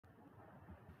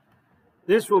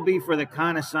This will be for the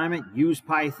con assignment. Use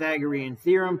Pythagorean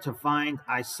theorem to find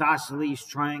isosceles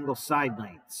triangle side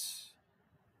lengths.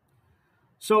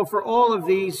 So for all of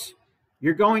these,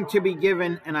 you're going to be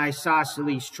given an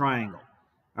isosceles triangle.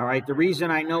 All right, the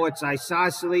reason I know it's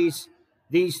isosceles,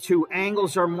 these two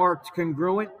angles are marked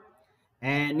congruent,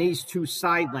 and these two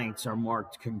side lengths are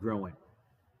marked congruent.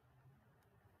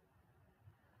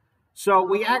 So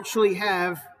we actually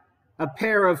have a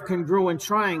pair of congruent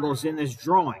triangles in this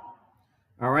drawing.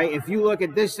 All right, if you look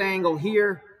at this angle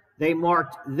here, they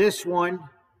marked this one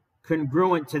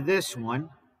congruent to this one,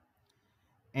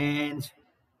 and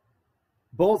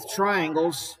both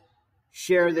triangles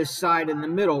share this side in the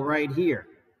middle right here.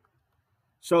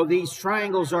 So these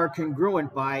triangles are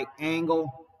congruent by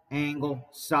angle, angle,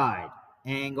 side,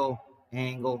 angle,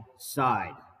 angle,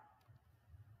 side.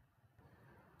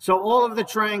 So all of the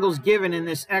triangles given in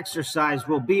this exercise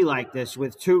will be like this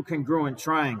with two congruent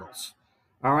triangles.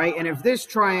 All right, and if this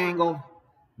triangle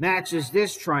matches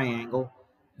this triangle,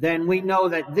 then we know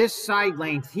that this side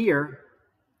length here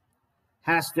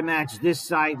has to match this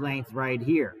side length right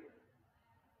here.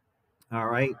 All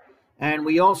right, and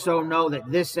we also know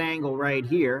that this angle right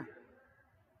here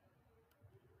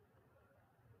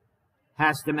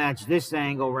has to match this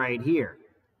angle right here.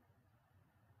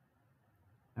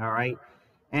 All right,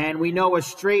 and we know a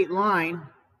straight line,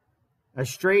 a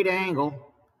straight angle,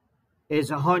 is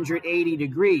 180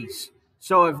 degrees.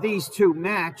 So if these two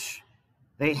match,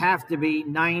 they have to be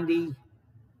 90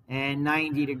 and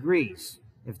 90 degrees.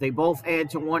 If they both add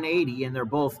to 180 and they're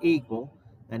both equal,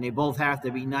 then they both have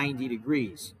to be 90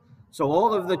 degrees. So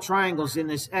all of the triangles in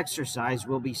this exercise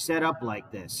will be set up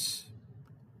like this.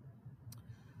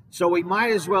 So we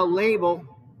might as well label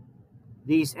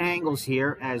these angles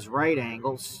here as right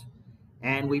angles,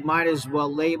 and we might as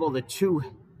well label the two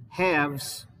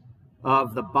halves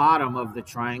of the bottom of the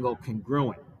triangle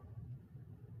congruent.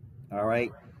 All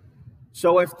right,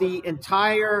 so if the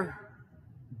entire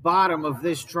bottom of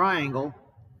this triangle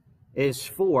is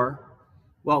 4,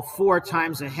 well, 4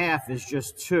 times a half is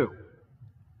just 2.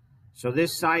 So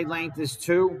this side length is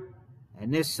 2,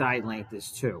 and this side length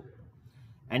is 2.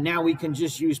 And now we can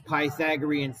just use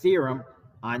Pythagorean theorem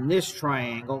on this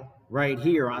triangle right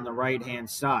here on the right-hand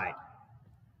side.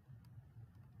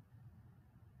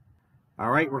 All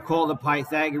right, recall the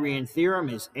Pythagorean theorem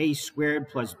is a squared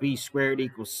plus b squared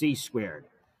equals c squared.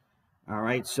 All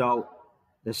right, so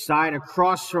the side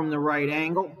across from the right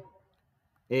angle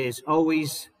is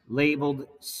always labeled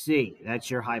c.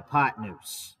 That's your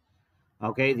hypotenuse.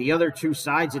 Okay, the other two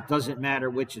sides, it doesn't matter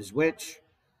which is which.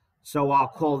 So I'll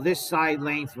call this side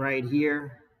length right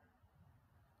here,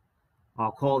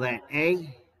 I'll call that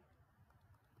A.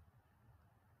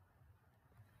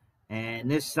 And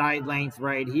this side length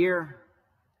right here,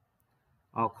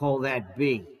 I'll call that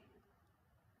B.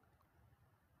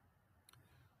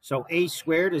 So A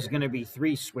squared is going to be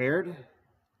 3 squared.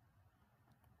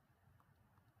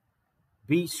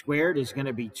 B squared is going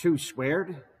to be 2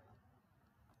 squared.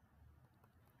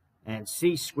 And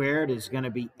C squared is going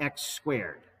to be X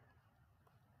squared.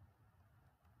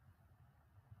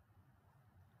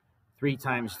 3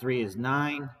 times 3 is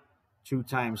 9. 2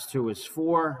 times 2 is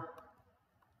 4.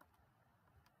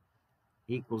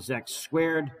 Equals X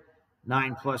squared.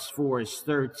 9 plus 4 is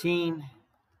 13.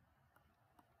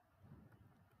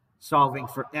 Solving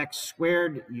for X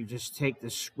squared, you just take the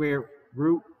square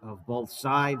root of both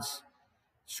sides.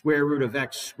 Square root of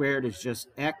X squared is just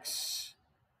X,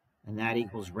 and that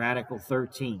equals radical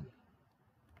 13.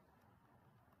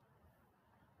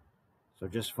 So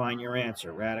just find your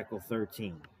answer, radical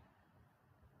 13.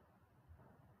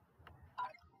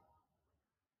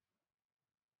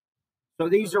 So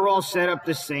these are all set up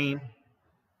the same.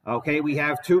 Okay, we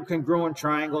have two congruent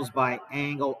triangles by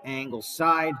angle, angle,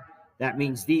 side. That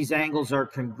means these angles are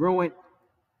congruent.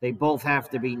 They both have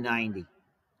to be 90.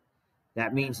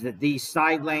 That means that these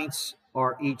side lengths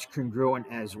are each congruent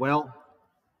as well.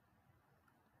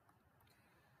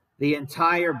 The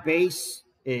entire base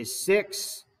is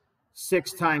 6.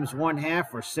 6 times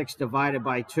 1/2, or 6 divided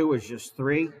by 2, is just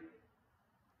 3.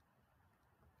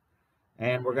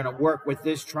 And we're going to work with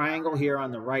this triangle here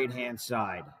on the right-hand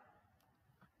side.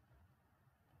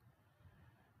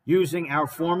 Using our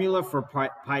formula for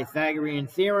Pythagorean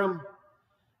theorem,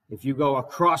 if you go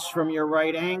across from your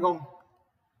right angle,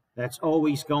 that's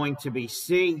always going to be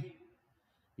C.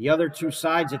 The other two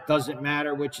sides, it doesn't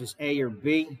matter which is A or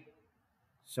B.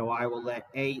 So I will let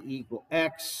A equal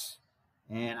X,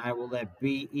 and I will let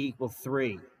B equal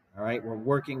 3. All right, we're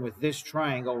working with this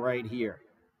triangle right here.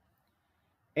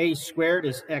 A squared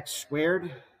is X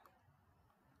squared.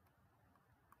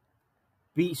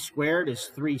 B squared is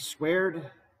 3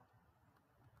 squared.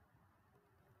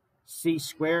 c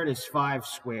squared is 5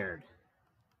 squared.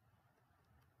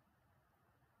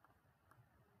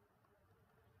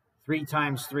 3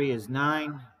 times 3 is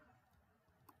 9.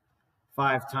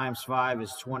 5 times 5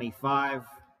 is 25.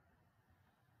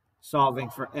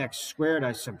 Solving for x squared,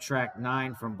 I subtract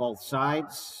 9 from both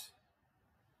sides.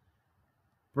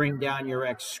 Bring down your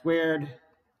x squared.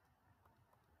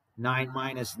 9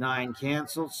 minus 9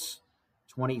 cancels.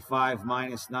 25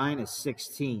 minus 9 is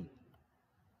 16.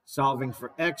 Solving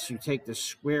for x, you take the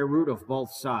square root of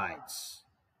both sides.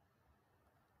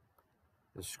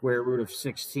 The square root of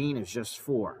 16 is just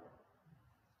 4.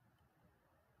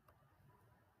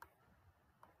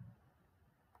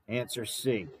 Answer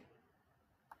C.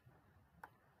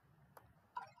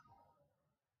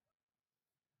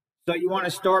 So you want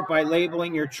to start by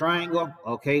labeling your triangle.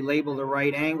 Okay, label the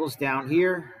right angles down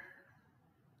here.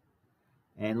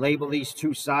 And label these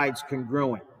two sides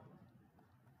congruent.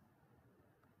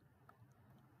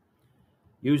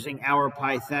 Using our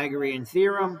Pythagorean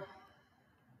theorem,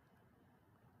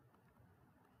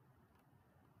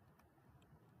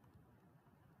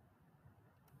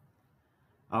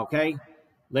 okay,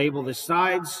 label the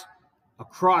sides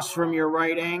across from your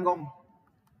right angle.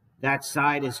 That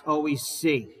side is always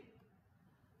C.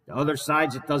 The other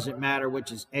sides, it doesn't matter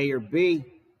which is A or B.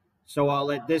 So I'll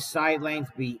let this side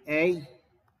length be A.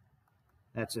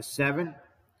 That's a 7.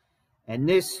 And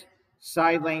this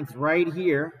side length right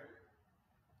here,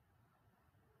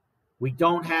 we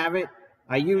don't have it.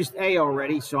 I used A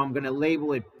already, so I'm going to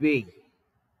label it B.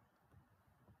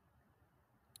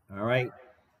 All right.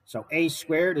 So A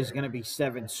squared is going to be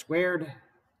 7 squared.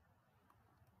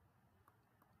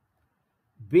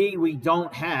 B we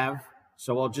don't have,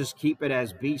 so I'll just keep it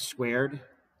as B squared.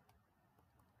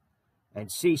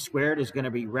 And C squared is going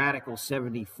to be radical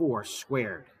 74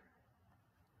 squared.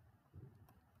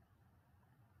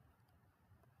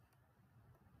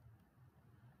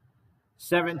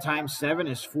 Seven times 7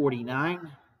 is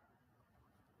 49,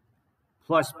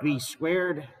 plus B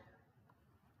squared.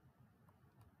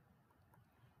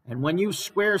 And when you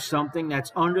square something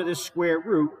that's under the square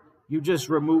root, you just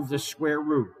remove the square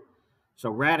root. So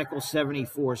radical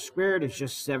 74 squared is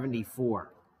just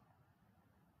 74.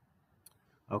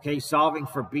 Okay, solving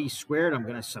for B squared, I'm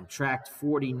going to subtract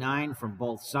 49 from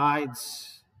both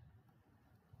sides.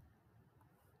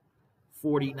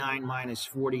 49 minus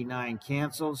 49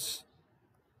 cancels.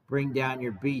 Bring down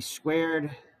your B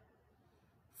squared.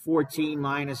 14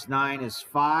 minus 9 is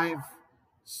 5.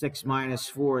 6 minus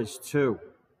 4 is 2.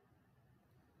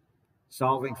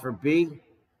 Solving for B,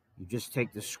 you just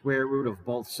take the square root of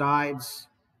both sides,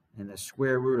 and the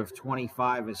square root of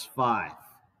 25 is 5.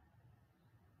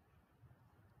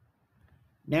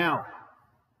 Now,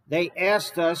 they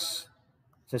asked us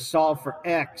to solve for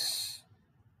x,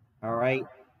 all right?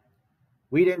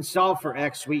 We didn't solve for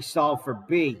x, we solved for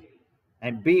b,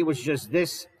 and b was just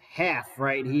this half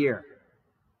right here,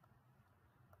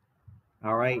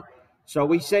 all right? So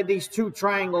we said these two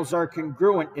triangles are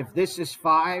congruent. If this is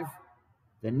 5,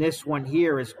 then this one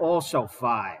here is also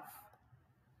 5.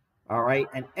 All right,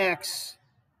 and x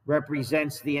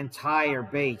represents the entire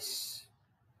base.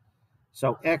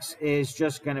 So x is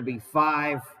just going to be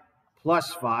 5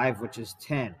 plus 5, which is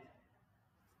 10.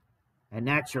 And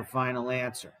that's your final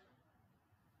answer.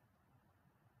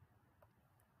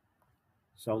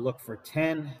 So look for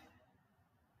 10.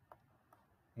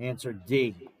 Answer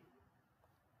D.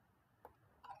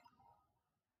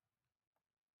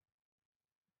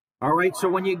 All right, so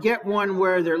when you get one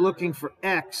where they're looking for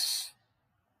x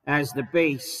as the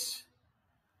base,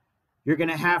 you're going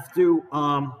to have to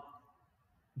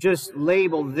just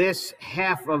label this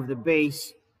half of the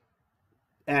base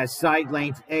as side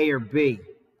length A or B.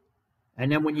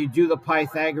 And then when you do the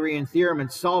Pythagorean theorem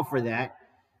and solve for that,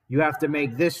 you have to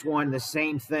make this one the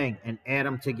same thing and add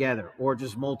them together, or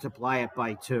just multiply it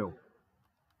by 2.